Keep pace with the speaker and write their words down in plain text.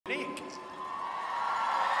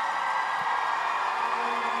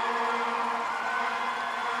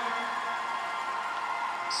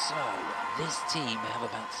So this team have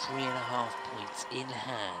about 3.5 points in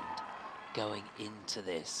hand going into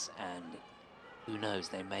this, and who knows,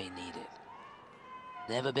 they may need it.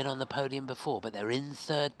 Never been on the podium before, but they're in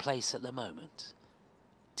 3rd place at the moment.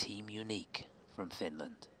 Team Unique from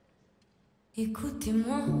Finland.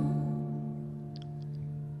 Écoutez-moi,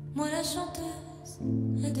 moi la chanteuse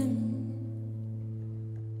à demi.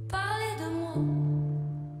 Parlez de moi,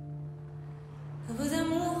 à vos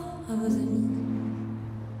amours, à vos amis.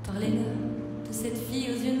 Parlez-leur de cette fille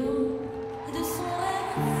aux yeux noirs et de son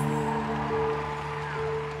rêve fou.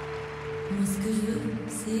 Moi ce que je veux,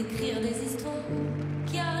 c'est écrire des histoires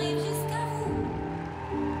qui arrivent jusqu'à vous.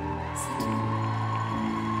 C'est tout.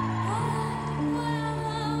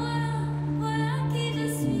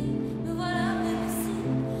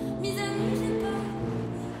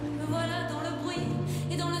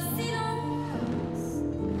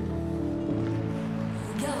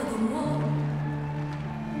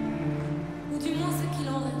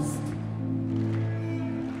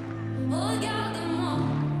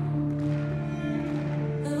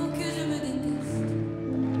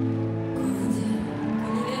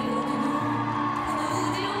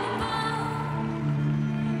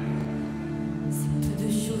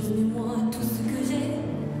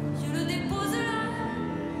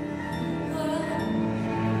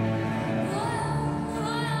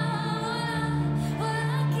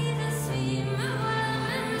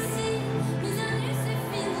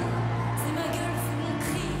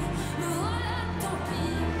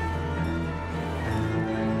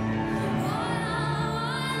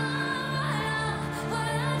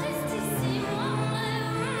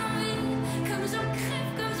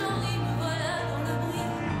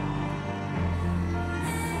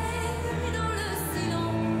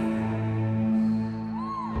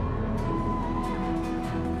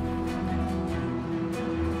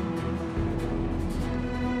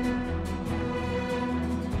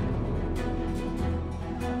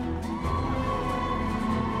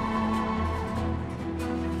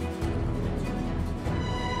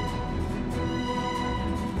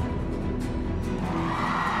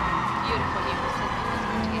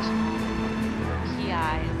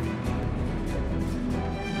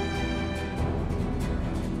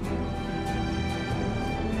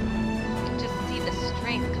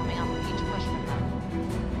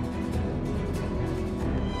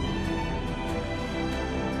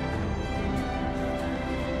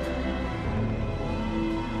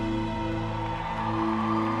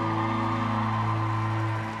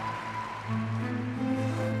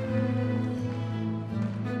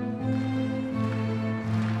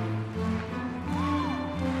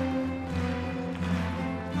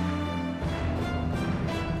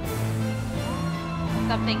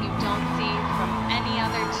 Something you don't see from any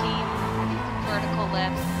other team, these vertical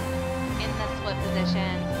lifts in the split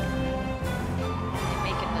position. They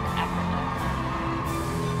make it look effortless.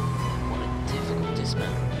 What a difficult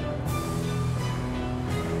dismount.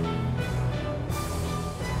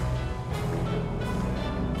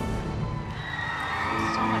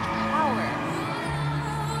 So much power.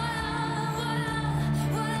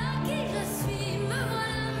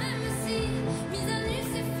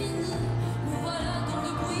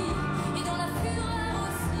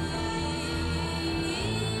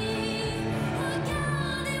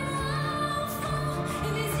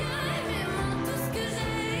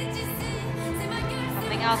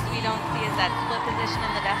 Else we don't see is that split position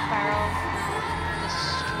in the death spiral. The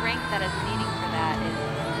strength that is needing for that is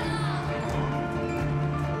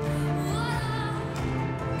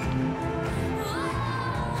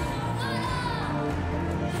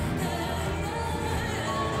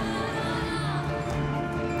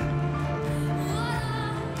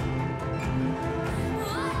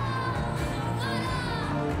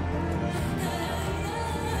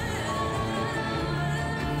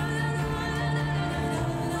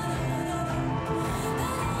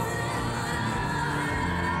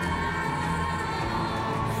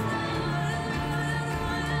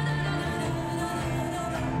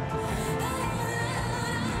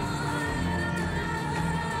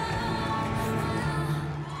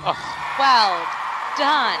well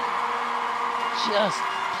done. Just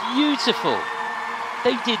beautiful.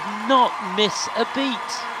 They did not miss a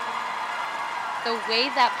beat. The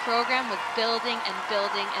way that program was building and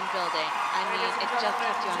building and building. I mean, it just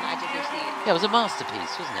kept you on the edge of your seat. Yeah, it was a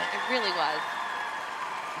masterpiece, wasn't it? It really was.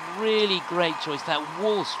 Really great choice. That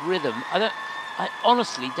waltz rhythm. I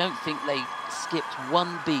honestly don't think they skipped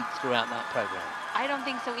one beat throughout that program. I don't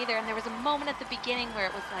think so either. And there was a moment at the beginning where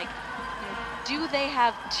it was like, you know, Do they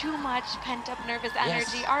have too much pent-up nervous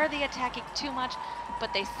energy? Yes. Are they attacking too much?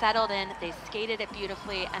 But they settled in, they skated it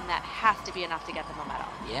beautifully, and that has to be enough to get them a medal.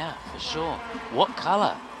 Yeah, for sure. What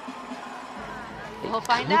color? We'll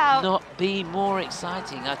find Could out. not be more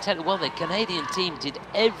exciting. I tell you, well, the Canadian team did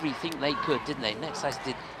everything they could, didn't they? Next Ice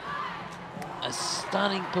did a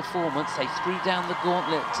stunning performance. They threw down the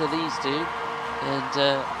gauntlet to these two,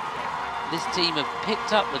 and this team have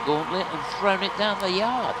picked up the gauntlet and thrown it down the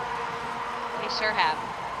yard. They sure have.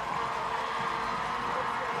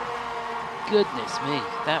 Goodness me,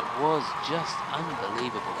 that was just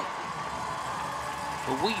unbelievable.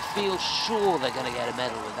 But we feel sure they're going to get a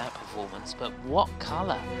medal with that performance, but what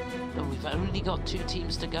colour? And we've only got 2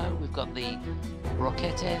 teams to go. We've got the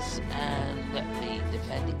Roquettes and the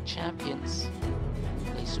defending champions,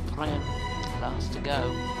 Les Suprêmes, last to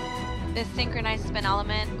go. This synchronized spin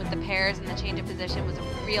element with the pairs and the change of position was a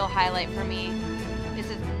real highlight for me. This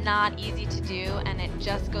is not easy to do, and it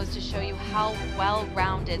just goes to show you how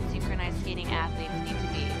well-rounded synchronized skating athletes need to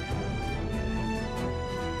be.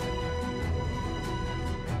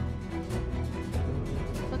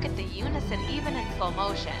 Look at the unison, even in slow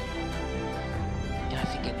motion. Yeah, I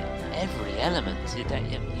think in every element, you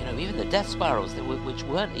know, even the death spirals, which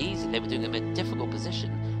weren't easy, they were doing them in a difficult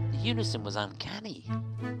position. The unison was uncanny.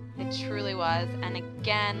 It truly was. And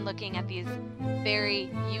again, looking at these very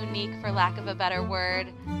unique, for lack of a better word,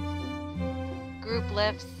 group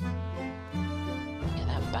lifts. Yeah,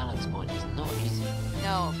 that balance point is not easy.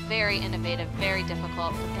 No, very innovative, very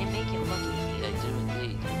difficult, but they make it look easy. They do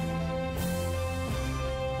indeed.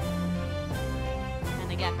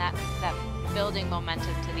 And again, that building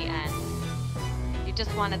momentum to the end. You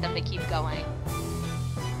just wanted them to keep going.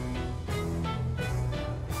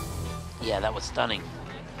 Yeah, that was stunning.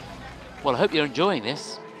 Well, I hope you're enjoying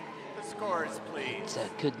this. The scores, please.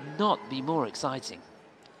 It could not be more exciting.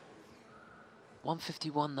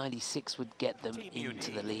 151.96 would get them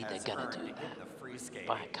into the lead. They're going to do that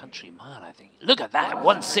by a country mile, I think. Look at that,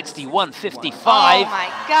 161.55. Oh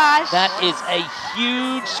my gosh. That is a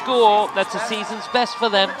huge score. That's the season's best for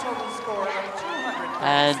them.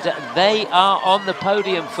 And they are on the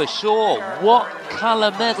podium for sure. What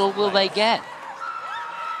colour medal will they get?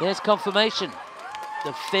 There's confirmation.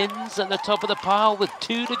 The Finns at the top of the pile with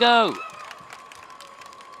 2 to go.